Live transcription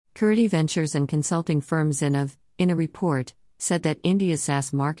Security ventures and consulting firm Zinov, in a report, said that India's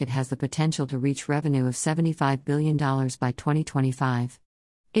SaaS market has the potential to reach revenue of $75 billion by 2025.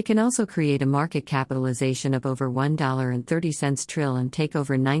 It can also create a market capitalization of over $1.30 trillion and take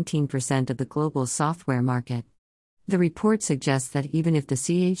over 19% of the global software market. The report suggests that even if the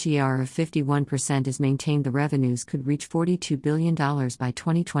CAGR of 51% is maintained, the revenues could reach $42 billion by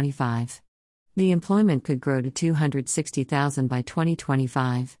 2025. The employment could grow to 260,000 by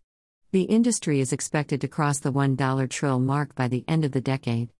 2025. The industry is expected to cross the $1 trillion mark by the end of the decade.